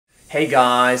Hey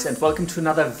guys, and welcome to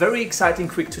another very exciting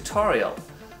quick tutorial.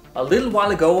 A little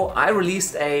while ago I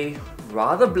released a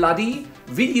rather bloody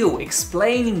video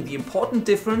explaining the important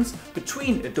difference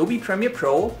between Adobe Premiere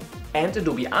Pro and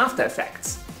Adobe After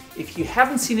Effects. If you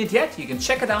haven't seen it yet, you can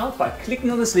check it out by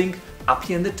clicking on this link up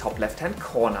here in the top left hand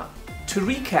corner. To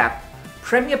recap,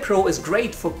 Premiere Pro is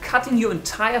great for cutting your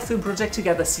entire film project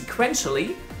together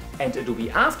sequentially, and Adobe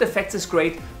After Effects is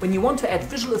great when you want to add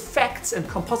visual effects and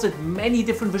composite many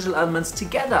different visual elements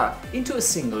together into a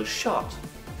single shot.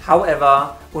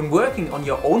 However, when working on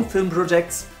your own film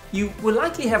projects, you will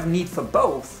likely have need for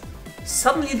both.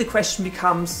 Suddenly the question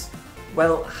becomes,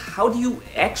 well, how do you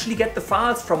actually get the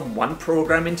files from one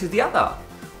program into the other?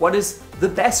 What is the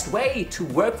best way to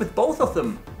work with both of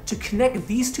them, to connect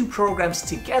these two programs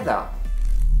together?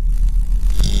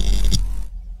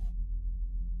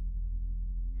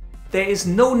 There is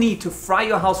no need to fry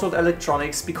your household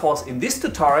electronics because in this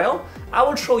tutorial I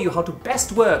will show you how to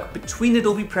best work between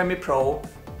Adobe Premiere Pro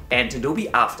and Adobe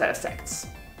After Effects.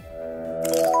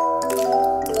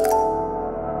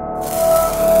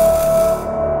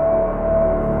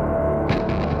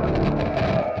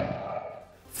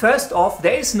 First off,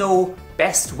 there is no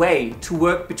best way to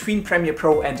work between Premiere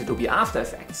Pro and Adobe After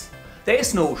Effects. There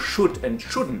is no should and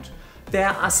shouldn't. There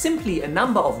are simply a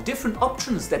number of different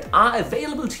options that are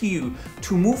available to you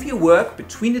to move your work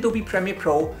between Adobe Premiere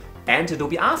Pro and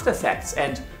Adobe After Effects,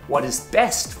 and what is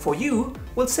best for you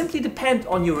will simply depend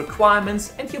on your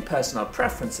requirements and your personal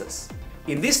preferences.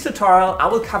 In this tutorial I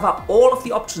will cover all of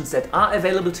the options that are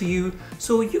available to you,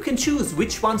 so you can choose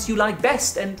which ones you like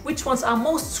best and which ones are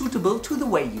most suitable to the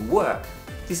way you work.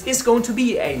 This is going to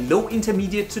be a low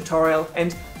intermediate tutorial,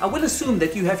 and I will assume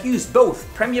that you have used both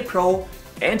Premiere Pro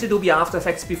and Adobe After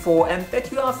Effects before and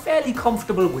that you are fairly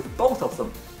comfortable with both of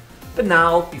them. But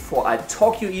now, before I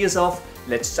talk your ears off,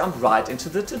 let's jump right into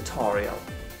the tutorial.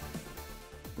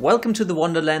 Welcome to the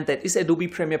wonderland that is Adobe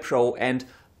Premiere Pro, and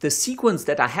the sequence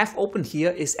that I have opened here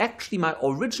is actually my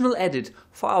original edit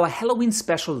for our Halloween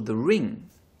special, The Ring.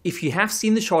 If you have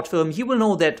seen the short film, you will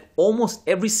know that almost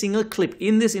every single clip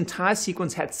in this entire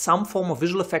sequence had some form of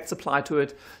visual effects applied to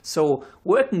it, so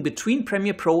working between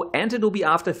Premiere Pro and Adobe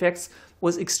After Effects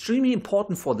was extremely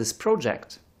important for this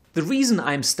project. The reason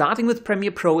I'm starting with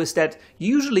Premiere Pro is that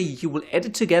usually you will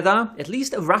edit together at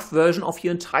least a rough version of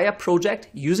your entire project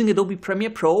using Adobe Premiere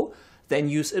Pro, then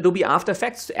use Adobe After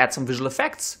Effects to add some visual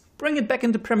effects, bring it back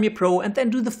into Premiere Pro and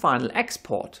then do the final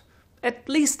export. At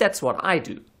least that's what I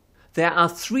do. There are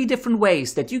 3 different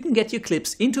ways that you can get your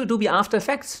clips into Adobe After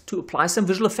Effects to apply some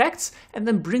visual effects and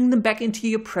then bring them back into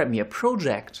your Premiere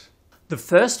project. The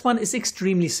first one is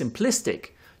extremely simplistic.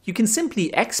 You can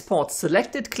simply export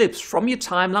selected clips from your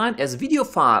timeline as video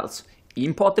files,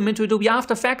 import them into Adobe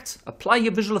After Effects, apply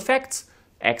your visual effects,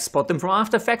 export them from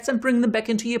After Effects and bring them back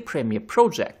into your Premiere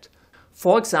project.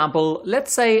 For example,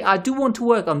 let's say I do want to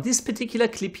work on this particular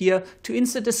clip here to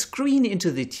insert a screen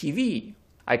into the TV.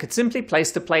 I could simply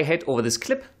place the playhead over this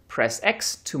clip, press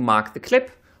X to mark the clip,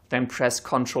 then press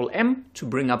Ctrl M to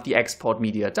bring up the export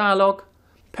media dialog.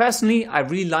 Personally, I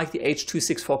really like the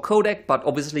H.264 codec, but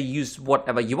obviously use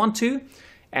whatever you want to.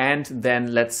 And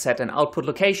then let's set an output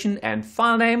location and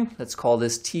file name. Let's call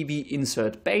this TV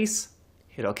insert base.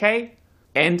 Hit OK.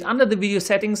 And under the video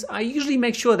settings, I usually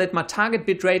make sure that my target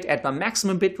bitrate and my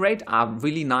maximum bitrate are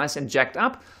really nice and jacked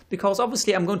up, because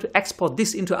obviously I'm going to export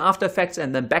this into After Effects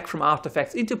and then back from After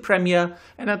Effects into Premiere,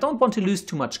 and I don't want to lose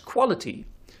too much quality.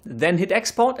 Then hit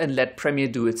export and let Premiere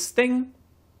do its thing.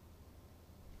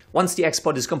 Once the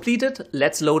export is completed,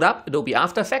 let's load up Adobe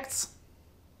After Effects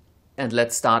and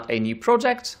let's start a new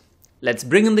project. Let's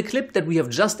bring in the clip that we have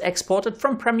just exported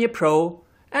from Premiere Pro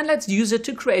and let's use it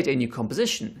to create a new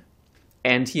composition.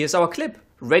 And here's our clip,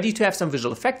 ready to have some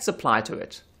visual effects applied to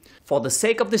it. For the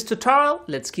sake of this tutorial,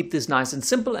 let's keep this nice and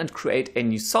simple and create a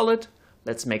new solid.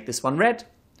 Let's make this one red.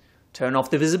 Turn off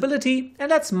the visibility and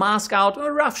let's mask out a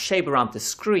rough shape around the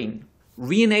screen.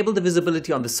 Re-enable the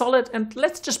visibility on the solid and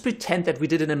let's just pretend that we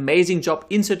did an amazing job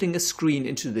inserting a screen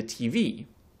into the TV.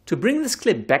 To bring this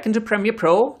clip back into Premiere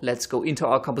Pro, let's go into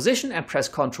our composition and press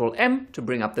Ctrl M to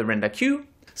bring up the render queue.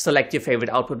 Select your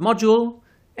favorite output module.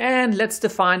 And let's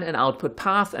define an output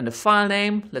path and a file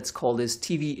name. Let's call this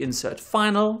TV insert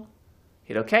final.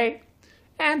 Hit OK.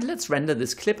 And let's render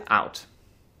this clip out.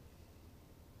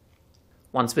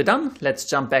 Once we're done, let's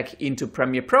jump back into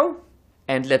Premiere Pro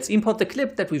and let's import the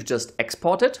clip that we've just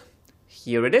exported.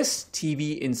 Here it is,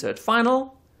 TV insert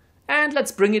final. And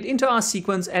let's bring it into our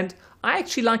sequence, and I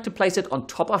actually like to place it on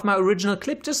top of my original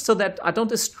clip just so that I don't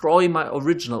destroy my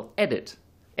original edit.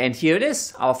 And here it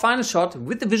is, our final shot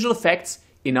with the visual effects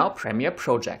in our Premiere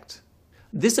project.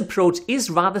 This approach is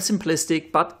rather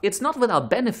simplistic, but it's not without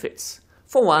benefits.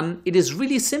 For one, it is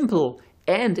really simple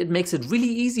and it makes it really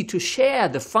easy to share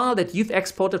the file that you've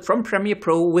exported from Premiere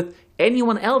Pro with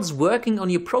anyone else working on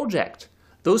your project.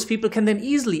 Those people can then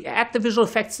easily add the visual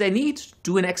effects they need,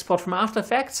 do an export from After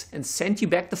Effects, and send you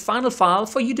back the final file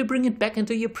for you to bring it back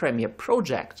into your Premiere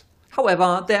project.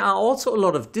 However, there are also a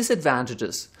lot of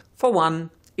disadvantages. For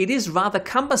one, it is rather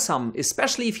cumbersome,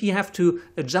 especially if you have to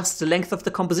adjust the length of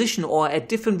the composition or add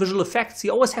different visual effects.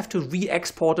 You always have to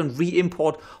re-export and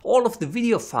re-import all of the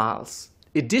video files.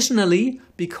 Additionally,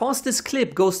 because this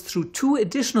clip goes through 2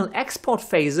 additional export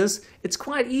phases, it's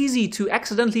quite easy to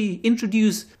accidentally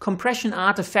introduce compression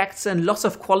artifacts and loss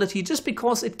of quality just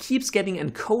because it keeps getting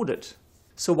encoded.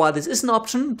 So while this is an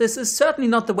option, this is certainly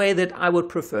not the way that I would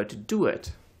prefer to do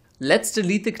it. Let's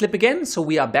delete the clip again so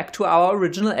we are back to our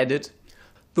original edit.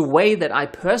 The way that I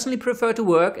personally prefer to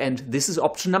work, and this is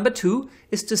option number 2,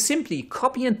 is to simply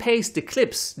copy and paste the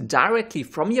clips directly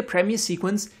from your Premiere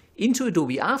sequence into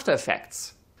Adobe After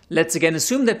Effects. Let's again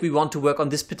assume that we want to work on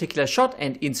this particular shot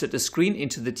and insert a screen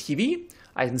into the TV.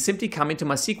 I can simply come into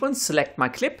my sequence, select my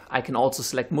clip. I can also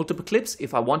select multiple clips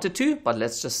if I wanted to, but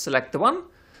let's just select the one.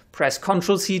 Press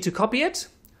Ctrl+C to copy it.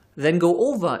 Then go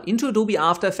over into Adobe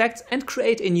After Effects and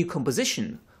create a new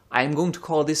composition. I am going to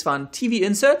call this one TV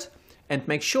Insert, and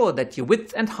make sure that your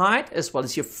width and height, as well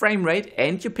as your frame rate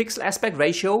and your pixel aspect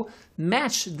ratio,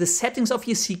 match the settings of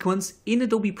your sequence in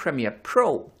Adobe Premiere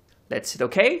Pro. Let's hit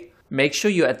OK. Make sure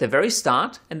you're at the very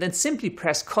start and then simply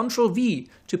press Ctrl+V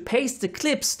to paste the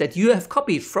clips that you have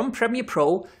copied from Premiere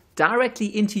Pro directly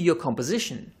into your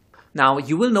composition. Now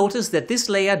you will notice that this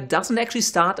layer doesn't actually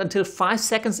start until 5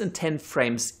 seconds and 10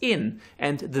 frames in.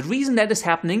 And the reason that is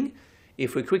happening,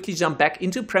 if we quickly jump back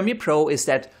into Premiere Pro, is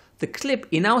that the clip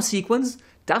in our sequence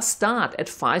does start at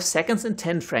 5 seconds and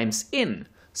 10 frames in.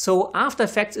 So After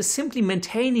Effects is simply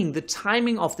maintaining the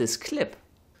timing of this clip.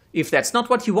 If that's not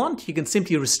what you want, you can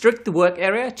simply restrict the work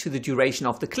area to the duration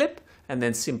of the clip and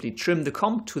then simply trim the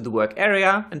comp to the work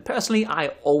area. And personally, I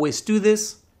always do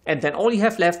this. And then all you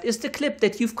have left is the clip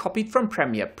that you've copied from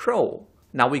Premiere Pro.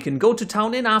 Now we can go to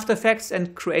town in After Effects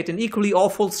and create an equally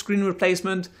awful screen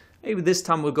replacement. Maybe this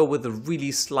time we'll go with a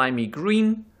really slimy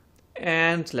green.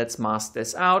 And let's mask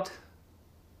this out.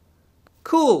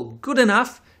 Cool, good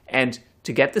enough. And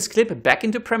to get this clip back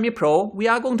into Premiere Pro, we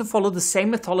are going to follow the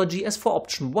same methodology as for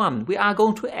option 1. We are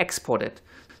going to export it.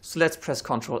 So let's press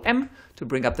Ctrl+M to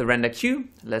bring up the render queue.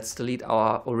 Let's delete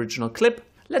our original clip.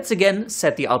 Let's again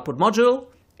set the output module.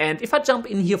 And if I jump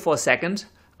in here for a second,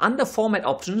 under Format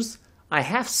Options, I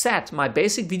have set my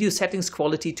basic video settings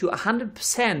quality to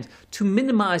 100% to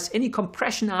minimize any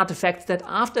compression artifacts that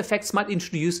After Effects might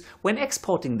introduce when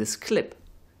exporting this clip.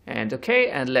 And OK,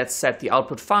 and let's set the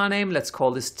output file name. Let's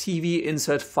call this TV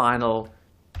Insert Final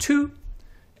 2.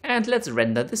 And let's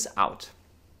render this out.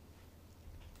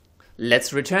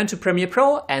 Let's return to Premiere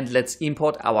Pro and let's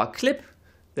import our clip.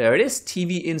 There it is,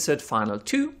 TV Insert Final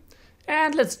 2.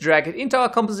 And let's drag it into our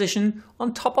composition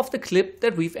on top of the clip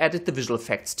that we've added the visual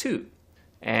effects to.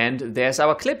 And there's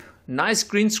our clip, nice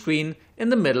green screen in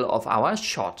the middle of our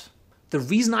shot. The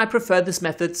reason I prefer this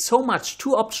method so much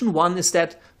to option 1 is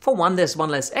that, for one, there's one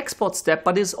less export step,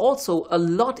 but it's also a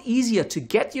lot easier to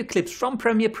get your clips from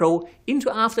Premiere Pro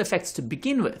into After Effects to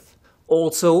begin with.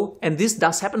 Also, and this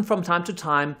does happen from time to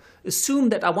time, assume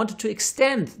that I wanted to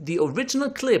extend the original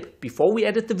clip before we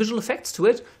added the visual effects to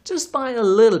it just by a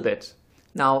little bit.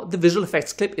 Now, the visual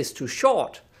effects clip is too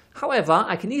short. However,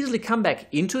 I can easily come back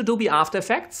into Adobe After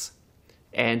Effects,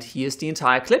 and here's the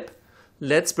entire clip.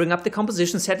 Let's bring up the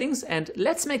composition settings and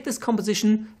let's make this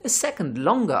composition a second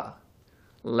longer.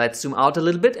 Let's zoom out a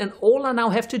little bit, and all I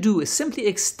now have to do is simply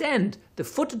extend the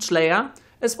footage layer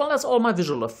as well as all my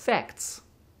visual effects.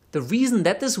 The reason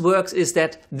that this works is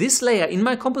that this layer in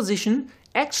my composition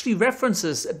actually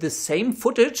references the same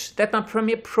footage that my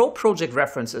Premiere Pro project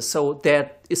references, so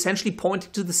they're essentially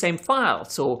pointing to the same file.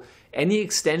 So any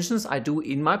extensions I do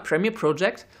in my Premiere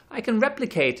project, I can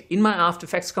replicate in my After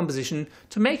Effects composition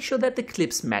to make sure that the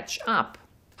clips match up.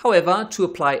 However, to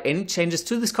apply any changes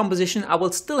to this composition, I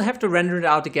will still have to render it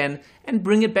out again and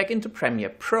bring it back into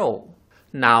Premiere Pro.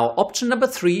 Now, option number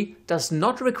 3 does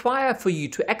not require for you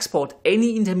to export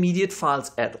any intermediate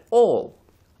files at all.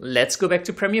 Let's go back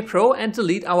to Premiere Pro and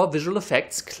delete our visual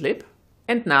effects clip.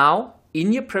 And now,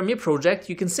 in your Premiere project,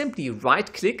 you can simply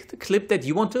right-click the clip that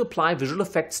you want to apply visual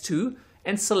effects to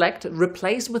and select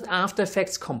Replace with After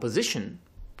Effects Composition.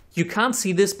 You can't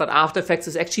see this, but After Effects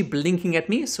is actually blinking at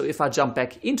me, so if I jump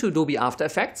back into Adobe After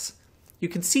Effects, you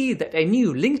can see that a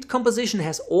new linked composition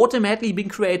has automatically been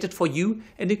created for you,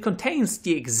 and it contains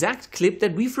the exact clip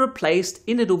that we've replaced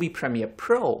in Adobe Premiere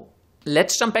Pro.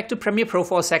 Let's jump back to Premiere Pro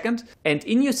for a second, and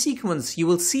in your sequence you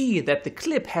will see that the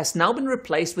clip has now been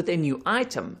replaced with a new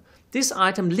item. This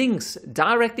item links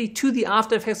directly to the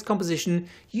After Effects composition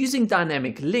using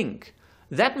dynamic link.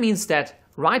 That means that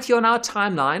right here on our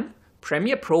timeline,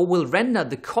 Premiere Pro will render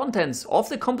the contents of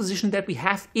the composition that we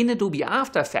have in Adobe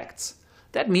After Effects.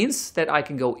 That means that I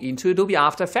can go into Adobe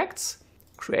After Effects,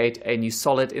 create a new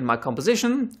solid in my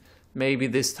composition. Maybe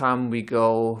this time we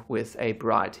go with a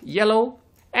bright yellow.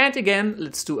 And again,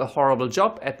 let's do a horrible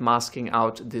job at masking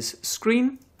out this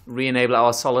screen. Re-enable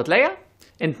our solid layer.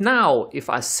 And now, if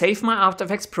I save my After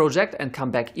Effects project and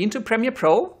come back into Premiere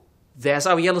Pro, there's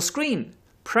our yellow screen.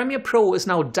 Premiere Pro is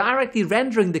now directly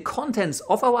rendering the contents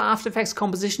of our After Effects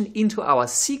composition into our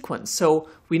sequence. So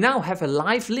we now have a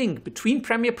live link between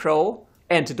Premiere Pro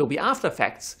and Adobe After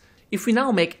Effects. If we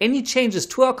now make any changes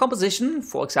to our composition,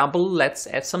 for example, let's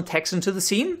add some text into the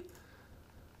scene,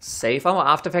 save our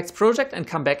After Effects project and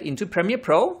come back into Premiere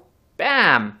Pro,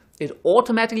 bam! It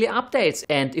automatically updates.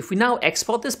 And if we now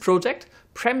export this project,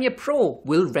 Premiere Pro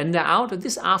will render out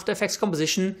this After Effects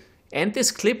composition and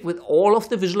this clip with all of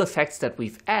the visual effects that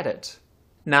we've added.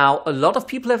 Now, a lot of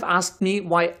people have asked me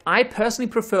why I personally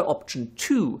prefer option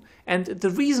 2. And the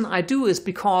reason I do is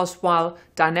because while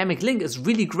dynamic link is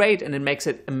really great and it makes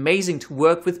it amazing to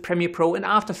work with Premiere Pro and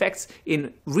After Effects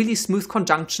in really smooth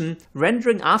conjunction,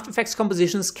 rendering After Effects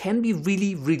compositions can be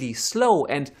really slow.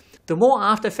 And the more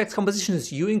After Effects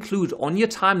compositions you include on your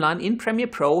timeline in Premiere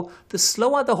Pro, the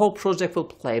slower the whole project will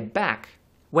play back.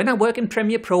 When I work in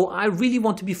Premiere Pro, I really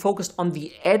want to be focused on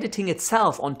the editing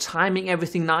itself, on timing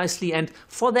everything nicely, and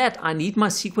for that I need my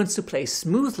sequence to play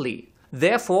smoothly.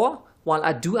 Therefore, while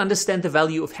I do understand the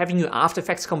value of having your After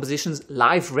Effects compositions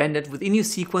live rendered within your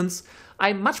sequence,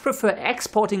 I much prefer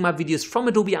exporting my videos from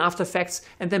Adobe After Effects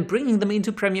and then bringing them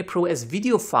into Premiere Pro as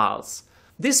video files.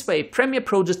 This way, Premiere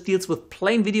Pro just deals with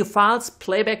plain video files,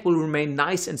 playback will remain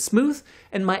nice and smooth,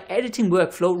 and my editing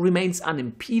workflow remains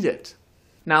unimpeded.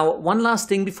 Now, one last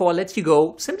thing before I let you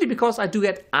go, simply because I do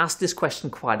get asked this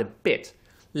question quite a bit.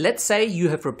 Let's say you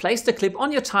have replaced a clip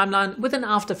on your timeline with an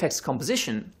After Effects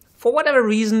composition. For whatever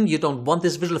reason, you don't want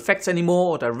this visual effects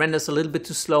anymore, or the render's a little bit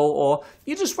too slow, or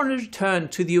you just want to return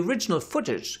to the original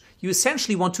footage. You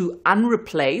essentially want to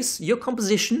unreplace your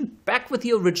composition back with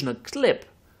the original clip.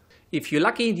 If you're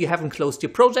lucky and you haven't closed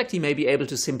your project, you may be able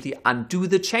to simply undo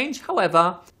the change.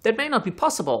 However, that may not be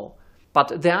possible.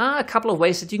 But there are a couple of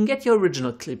ways that you can get your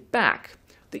original clip back.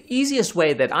 The easiest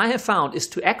way that I have found is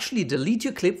to actually delete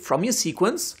your clip from your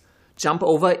sequence, jump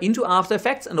over into After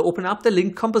Effects and open up the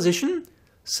linked composition,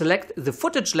 select the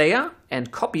footage layer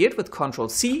and copy it with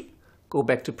Ctrl+C, go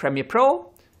back to Premiere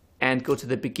Pro and go to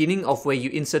the beginning of where you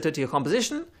inserted your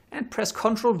composition and press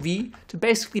Ctrl+V to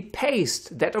basically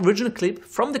paste that original clip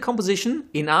from the composition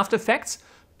in After Effects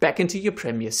back into your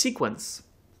Premiere sequence.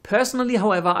 Personally,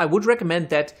 however, I would recommend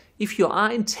that if you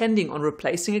are intending on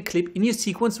replacing a clip in your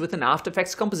sequence with an After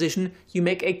Effects composition, you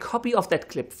make a copy of that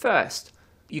clip first.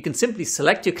 You can simply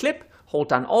select your clip, hold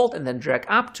down Alt and then drag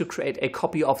up to create a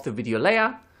copy of the video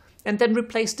layer, and then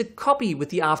replace the copy with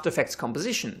the After Effects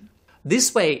composition.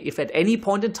 This way, if at any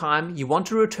point in time you want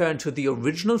to return to the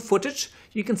original footage,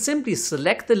 you can simply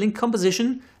select the link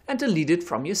composition and delete it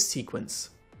from your sequence.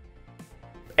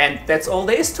 And that's all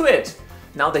there is to it.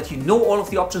 Now that you know all of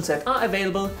the options that are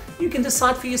available, you can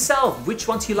decide for yourself which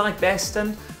ones you like best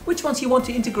and which ones you want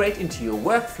to integrate into your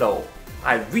workflow.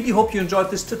 I really hope you enjoyed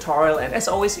this tutorial, and as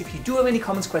always, if you do have any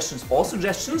comments, questions or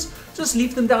suggestions, just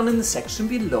leave them down in the section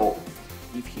below.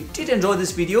 If you did enjoy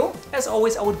this video, as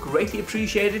always, I would greatly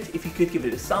appreciate it if you could give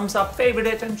it a thumbs up, favorite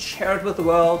it and share it with the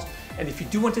world. And if you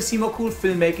do want to see more cool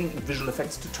filmmaking and visual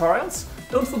effects tutorials,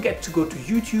 don't forget to go to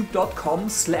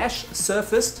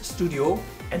youtube.com/surfacedstudio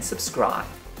and subscribe.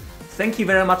 Thank you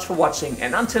very much for watching,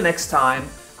 and until next time,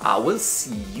 I will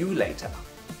see you later.